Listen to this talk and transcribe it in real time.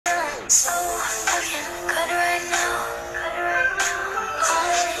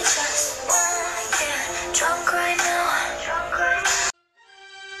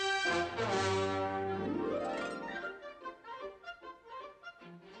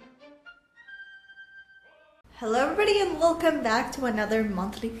Hello everybody and welcome back to another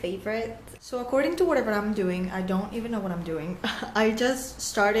monthly favorite. So according to whatever I'm doing, I don't even know what I'm doing. I just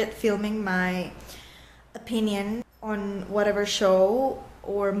started filming my opinion on whatever show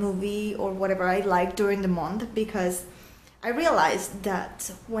or movie or whatever I like during the month, because I realized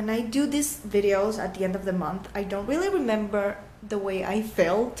that when I do these videos at the end of the month, I don't really remember the way I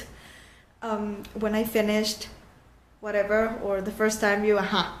felt when I finished whatever, or the first time you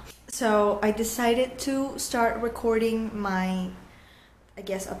So I decided to start recording my, I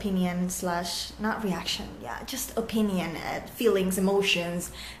guess, opinion slash, not reaction, yeah, just opinion, feelings,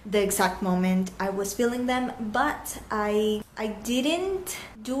 emotions, the exact moment I was feeling them. But I didn't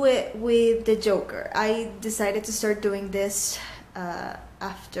do it with the Joker. I decided to start doing this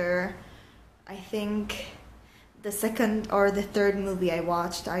after, I think, the second or the third movie I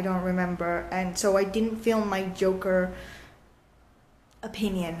watched, I don't remember. And so I didn't film my Joker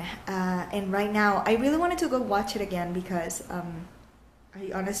opinion, and right now I really wanted to go watch it again because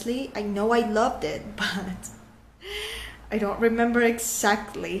I know I loved it, but I don't remember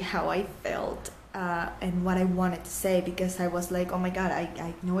exactly how I felt and what I wanted to say, because I was like, oh my god,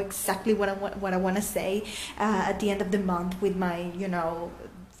 I know exactly what I want to say at the end of the month with my, you know,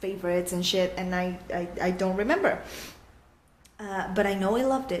 favorites and shit, and I don't remember. But I know I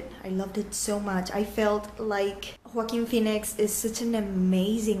loved it. I loved it so much. I felt like Joaquin Phoenix is such an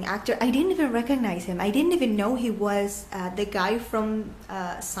amazing actor. I didn't even recognize him. I didn't even know he was the guy from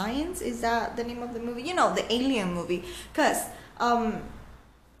Science. Is that the name of the movie? You know, the alien movie. Because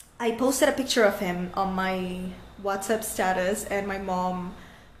I posted a picture of him on my WhatsApp status, and my mom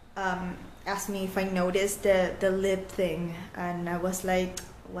asked me if I noticed the lip thing. And I was like,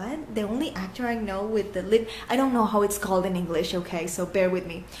 what? The only actor I know with the lip, I don't know how it's called in English, okay, so bear with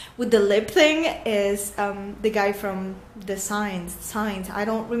me. With the lip thing is the guy from the Science. I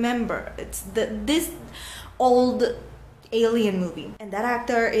don't remember. It's this old alien movie. And that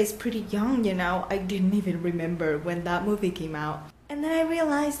actor is pretty young, you know. I didn't even remember when that movie came out. And then I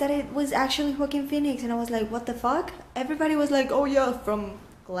realized that it was actually Joaquin Phoenix, and I was like, what the fuck? Everybody was like, oh yeah, from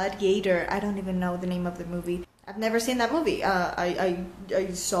Gladiator. I don't even know the name of the movie. I've never seen that movie. I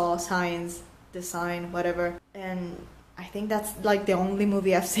saw Science, The Sign, whatever, and I think that's like the only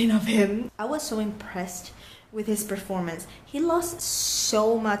movie I've seen of him. I was so impressed with his performance. He lost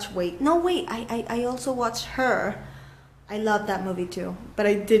so much weight. No, wait, I also watched Her. I love that movie too, but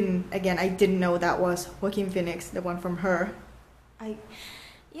I didn't know that was Joaquin Phoenix, the one from Her.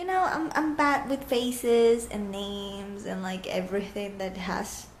 You know, I'm bad with faces and names and like everything that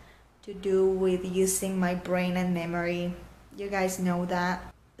has to do with using my brain and memory. You guys know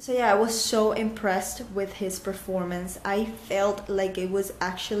that. So yeah, I was so impressed with his performance. I felt like I was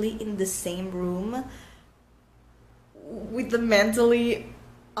actually in the same room with the mentally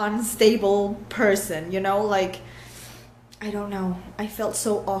unstable person, you know, like, I don't know. I felt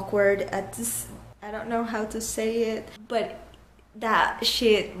so awkward at this. I don't know how to say it, but that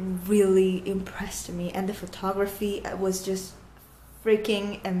shit really impressed me, and the photography was just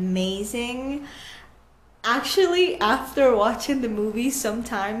freaking amazing. Actually, after watching the movie,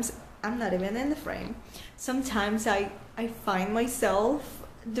 sometimes I'm not even in the frame. Sometimes I find myself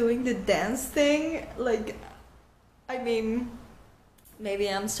doing the dance thing. Like, I mean, maybe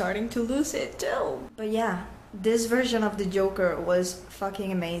I'm starting to lose it too. But yeah, this version of the Joker was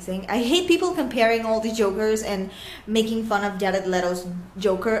fucking amazing. I hate people comparing all the Jokers and making fun of Jared Leto's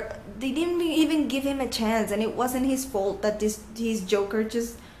Joker. They didn't even give him a chance, and it wasn't his fault that his Joker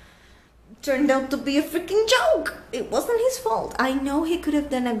just turned out to be a freaking joke. It wasn't his fault. I know he could have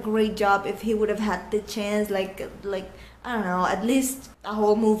done a great job if he would have had the chance, like I don't know, at least a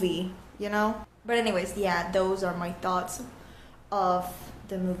whole movie, you know? But anyways, yeah, those are my thoughts of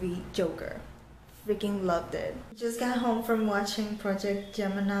the movie Joker. Freaking loved it. Just got home from watching Project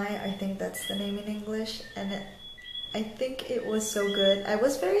Gemini, I think that's the name in English, and I think it was so good. I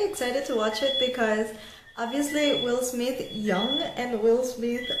was very excited to watch it because obviously Will Smith young and Will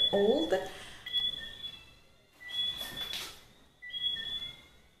Smith old.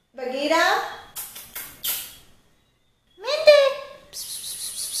 Bagheera? Mente!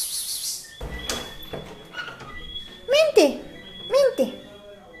 Mente! Mente!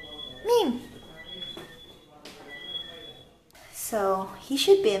 Meme! So he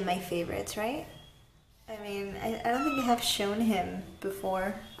should be in my favorites, right? I mean, I don't think I have shown him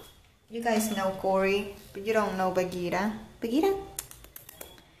before. You guys know Corey, but you don't know Bagheera. Bagheera?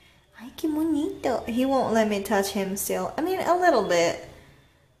 Ay, qué bonito. He won't let me touch him still. I mean, a little bit.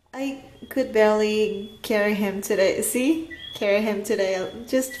 I could barely carry him today. See? Carry him today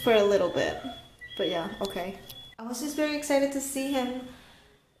just for a little bit. But yeah, okay. I was just very excited to see him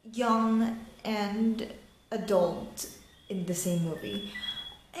young and adult in the same movie.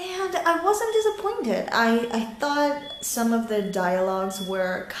 And I wasn't disappointed. I thought some of the dialogues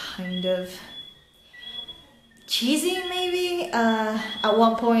were kind of cheesy, maybe. At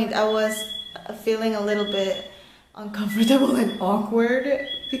one point I was feeling a little bit uncomfortable and awkward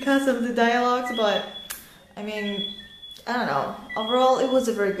because of the dialogues, but I mean, I don't know. Overall, it was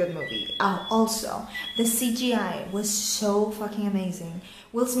a very good movie. Also, the CGI was so fucking amazing.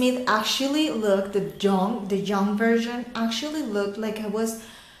 Will Smith actually looked, the young version actually looked like I was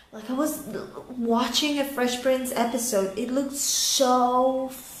watching a Fresh Prince episode. It looked so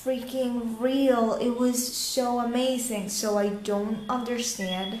freaking real. It was so amazing. So I don't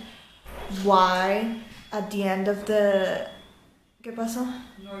understand why at the end of the... ¿Qué pasó?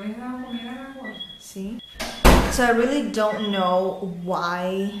 See? So I really don't know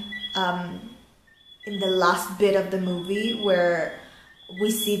why in the last bit of the movie where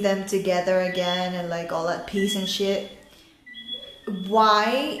we see them together again and like all that peace and shit,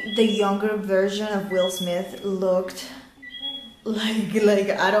 why the younger version of Will Smith looked like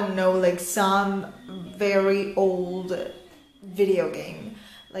I don't know, like some very old video game.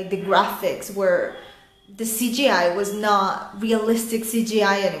 Like the graphics were, the CGI was not realistic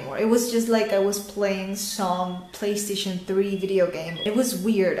CGI anymore. It was just like I was playing some PlayStation 3 video game. It was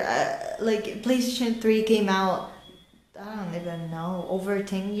weird. Like PlayStation 3 came out, I don't even know, over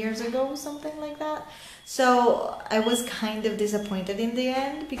 10 years ago, something like that. So I was kind of disappointed in the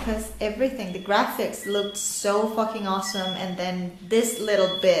end because everything, the graphics looked so fucking awesome, and then this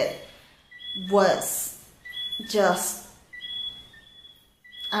little bit was just,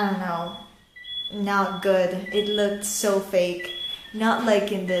 I don't know, not good. It looked so fake. Not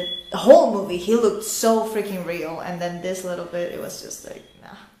like in the whole movie, he looked so freaking real, and then this little bit, it was just like,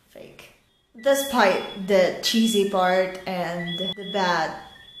 nah, fake. Despite the cheesy part and the bad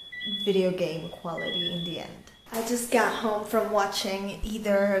video game quality in the end. I just got home from watching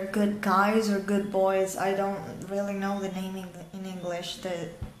either Good Guys or Good Boys. I don't really know the name in English. The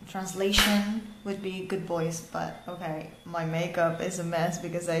translation would be Good Boys, but okay, my makeup is a mess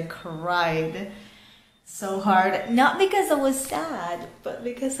because I cried so hard. Not because I was sad, but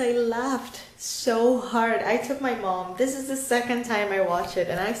because I laughed so hard. I took my mom. This is the second time I watched it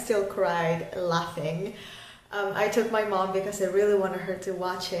and I still cried laughing. I took my mom because I really wanted her to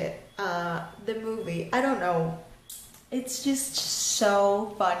watch it. The movie, I don't know. It's just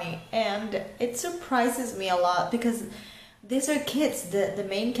so funny and it surprises me a lot because these are kids. The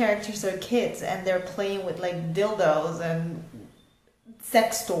main characters are kids and they're playing with like dildos and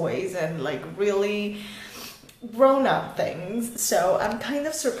sex toys and like really grown-up things. So I'm kind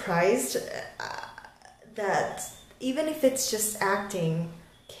of surprised that even if it's just acting,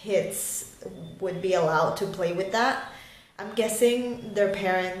 kids would be allowed to play with that. I'm guessing their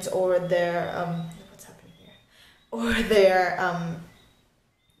parents or their what's happening here, or their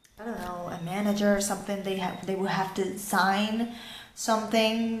I don't know, a manager or something, they will have to sign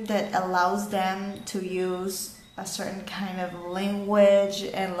something that allows them to use a certain kind of language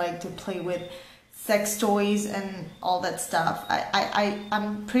and like to play with sex toys and all that stuff.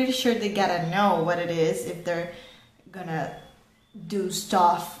 I'm pretty sure they gotta know what it is if they're gonna do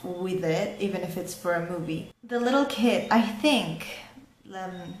stuff with it, even if it's for a movie. The little kid, I think,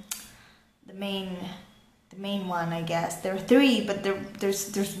 the main one, I guess. There are three, but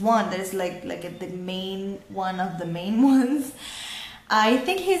there's one that is like the main one of the main ones. I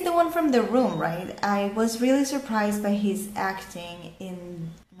think he's the one from The Room, right? I was really surprised by his acting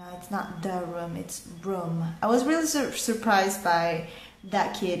in... No, it's not The Room, it's Room. I was really surprised by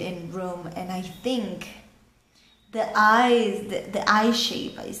that kid in Room, and I think the eyes, the eye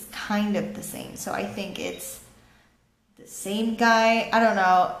shape is kind of the same. So I think it's the same guy. I don't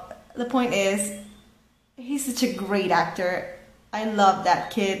know. The point is, he's such a great actor. I love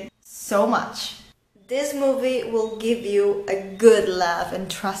that kid so much. This movie will give you a good laugh, and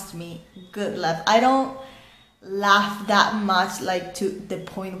trust me, good laugh. I don't laugh that much, like to the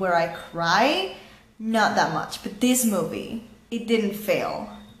point where I cry. Not that much. But this movie, it didn't fail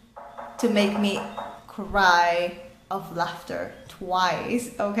to make me cry of laughter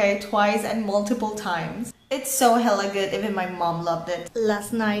twice, okay? Twice and multiple times. It's so hella good, even my mom loved it.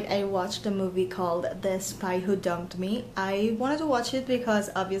 Last night I watched a movie called The Spy Who Dumped Me. I wanted to watch it because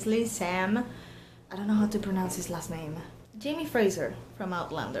obviously Sam, I don't know how to pronounce his last name, Jamie Fraser from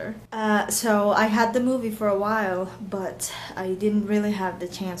Outlander. So I had the movie for a while, but I didn't really have the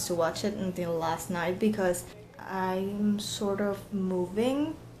chance to watch it until last night because I'm sort of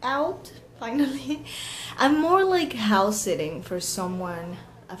moving out. Finally, I'm more like house sitting for someone,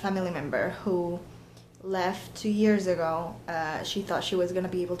 a family member who left 2 years ago. She thought she was gonna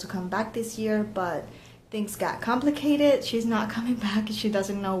be able to come back this year, but things got complicated. She's not coming back. She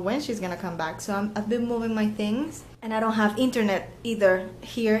doesn't know when she's gonna come back. So I've been moving my things, and I don't have internet either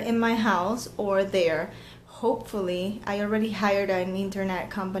here in my house or there. Hopefully, I already hired an internet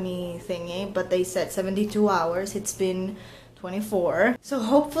company thingy, but they said 72 hours. It's been 24. So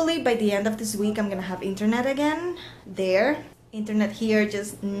hopefully by the end of this week, I'm gonna have internet again there. Internet here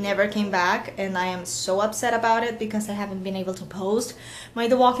just never came back, and I am so upset about it because I haven't been able to post my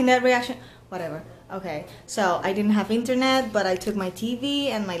The Walking Dead reaction. Whatever. Okay, so I didn't have internet, but I took my TV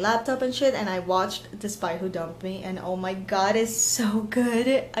and my laptop and shit, and I watched The Spy Who Dumped Me, and oh my god, it's so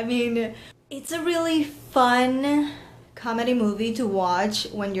good. I mean, it's a really fun comedy movie to watch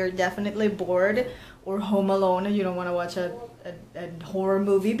when you're definitely bored or home alone and you don't want to watch a horror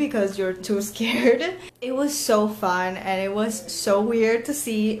movie because you're too scared. It was so fun, and it was so weird to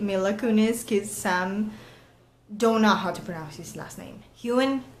see Mila Kunis kiss Sam. Don't know how to pronounce his last name.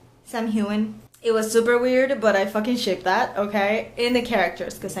 Sam Hewen. It was super weird, but I fucking shipped that, okay? In the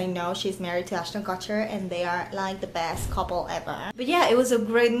characters, because I know she's married to Ashton Kutcher and they are like the best couple ever. But yeah, it was a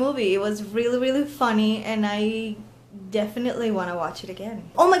great movie. It was really, really funny, and I definitely want to watch it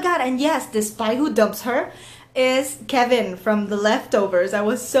again. Oh my god, and yes, the spy who dumps her is Kevin from The Leftovers. I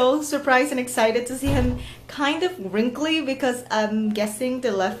was so surprised and excited to see him kind of wrinkly, because I'm guessing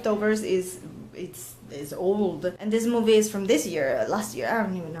The Leftovers is old. And this movie is from this year, last year, I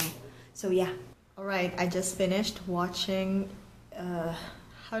don't even know. So yeah. Alright, I just finished watching,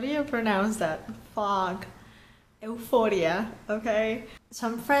 how do you pronounce that? Fog. Euphoria, okay?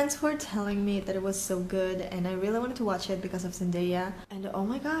 Some friends were telling me that it was so good, and I really wanted to watch it because of Zendaya. And oh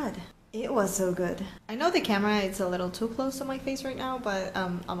my god, it was so good. I know the camera is a little too close to my face right now, but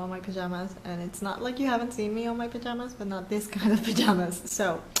I'm on my pajamas, and it's not like you haven't seen me on my pajamas, but not this kind of pajamas.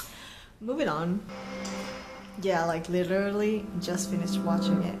 So, moving on. Yeah, like literally just finished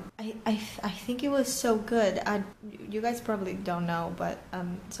watching it. I think it was so good. You guys probably don't know, but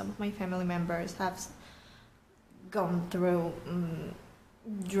some of my family members have gone through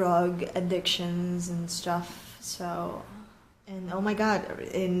drug addictions and stuff. So, and oh my god,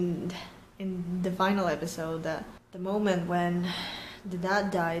 in the final episode, the moment when the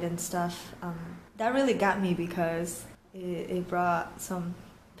dad died and stuff, that really got me because it brought some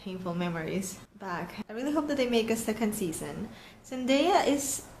painful memories back. I really hope that they make a second season. Zendaya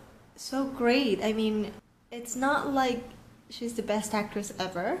is so great. I mean, it's not like she's the best actress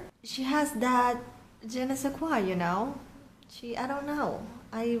ever. She has that je ne sais quoi, you know? I don't know.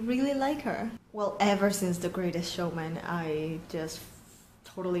 I really like her. Well, ever since The Greatest Showman, I just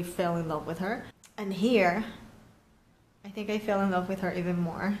totally fell in love with her. And here, I think I fell in love with her even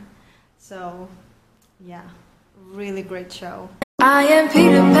more. So, yeah, really great show. I am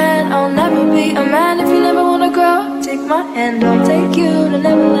Peter Pan, I'll never be a man if you never wanna grow. Take my hand, I'll take you to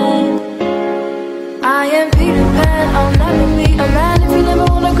Neverland. I am Peter Pan, I'll never